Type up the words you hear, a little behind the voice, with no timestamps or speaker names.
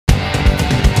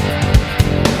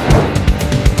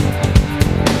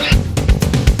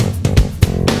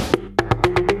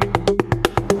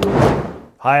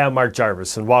Hi, I'm Mark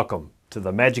Jarvis, and welcome to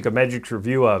the Magic of Magic's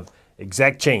review of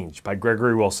Exact Change by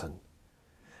Gregory Wilson.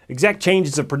 Exact change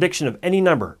is a prediction of any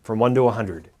number from 1 to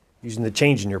 100, using the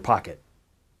change in your pocket.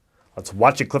 Let's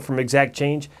watch a clip from Exact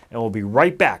Change, and we'll be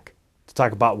right back to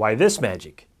talk about why this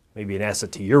magic may be an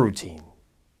asset to your routine.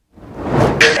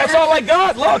 That's all I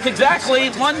got. Look, exactly.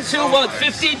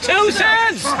 52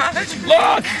 cents.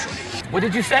 Look. What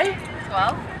did you say?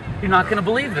 12. You're not going to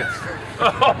believe this. Whoa!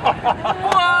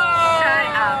 Shut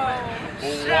up.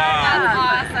 Wow.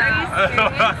 That's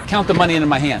awesome. Count the money into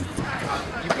my hand.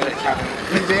 You better count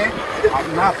it.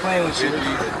 I'm not playing with you.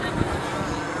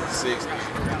 60.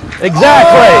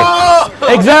 Exactly. Oh!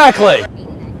 Exactly.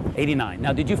 89.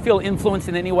 Now, did you feel influenced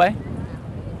in any way?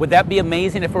 Would that be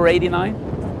amazing if it were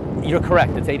 89? You're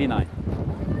correct. It's 89.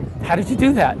 How did you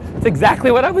do that? It's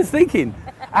exactly what I was thinking.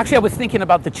 Actually, I was thinking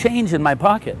about the change in my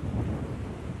pocket.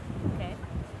 Okay.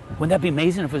 Wouldn't that be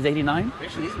amazing if it was 89?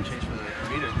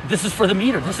 This is for the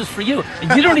meter. This is for you.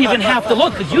 And you don't even have to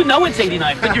look because you know it's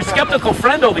 89. But your skeptical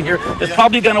friend over here is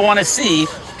probably going to want to see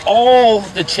all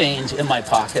the change in my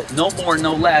pocket. No more,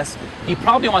 no less. He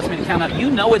probably wants me to count out.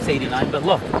 You know it's 89, but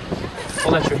look.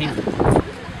 Hold out your hand.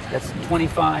 That's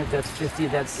 25, that's 50,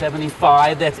 that's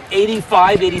 75, that's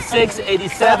 85, 86,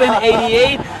 87,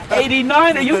 88,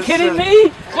 89. Are you kidding me?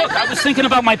 Look, I was thinking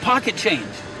about my pocket change.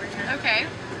 Okay.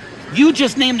 You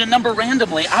just named a number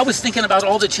randomly. I was thinking about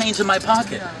all the change in my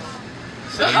pocket.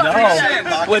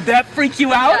 No. Would that freak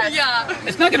you out? Yeah.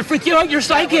 It's not going to freak you out. You're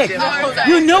psychic. No,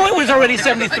 You knew it was already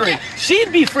 73.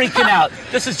 She'd be freaking out.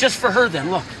 This is just for her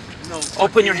then. Look.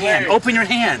 Open your hand. Open your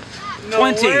hand.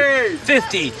 20,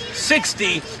 50,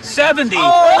 60, 70, 1, 2.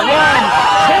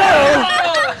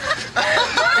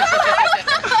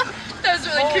 That was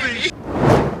really creepy.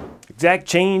 Exact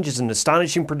change is an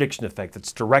astonishing prediction effect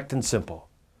that's direct and simple.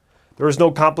 There is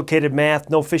no complicated math,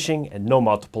 no fishing, and no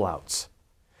multiple outs.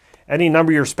 Any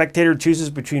number your spectator chooses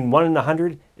between 1 and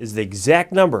 100 is the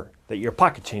exact number that your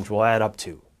pocket change will add up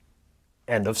to.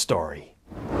 End of story.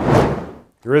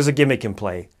 There is a gimmick in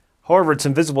play. However, it's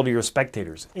invisible to your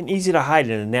spectators and easy to hide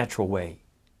in a natural way.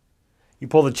 You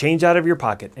pull the change out of your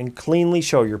pocket and cleanly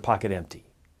show your pocket empty.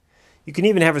 You can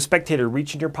even have a spectator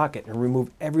reach in your pocket and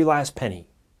remove every last penny.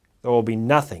 There will be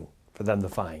nothing for them to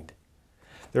find.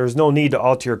 There is no need to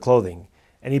alter your clothing.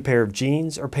 Any pair of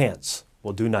jeans or pants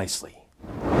will do nicely.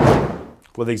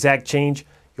 With Exact Change,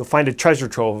 you'll find a treasure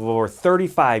trove of over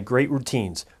 35 great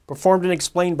routines performed and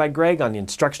explained by Greg on the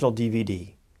instructional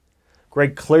DVD.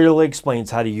 Greg clearly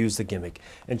explains how to use the gimmick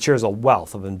and shares a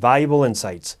wealth of invaluable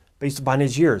insights based upon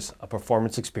his years of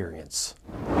performance experience.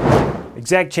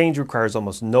 Exact Change requires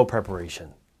almost no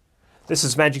preparation. This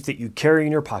is magic that you carry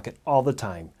in your pocket all the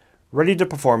time, ready to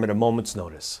perform at a moment's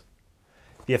notice.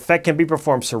 The effect can be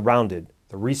performed surrounded.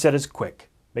 The reset is quick,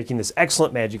 making this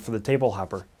excellent magic for the table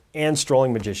hopper and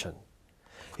strolling magician.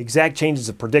 Exact Change is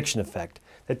a prediction effect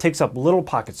that takes up little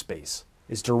pocket space,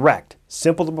 is direct,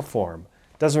 simple to perform,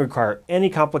 doesn't require any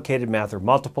complicated math or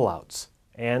multiple outs,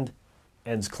 and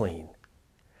ends clean.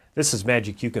 This is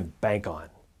magic you can bank on.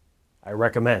 I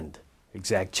recommend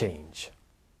Exact Change.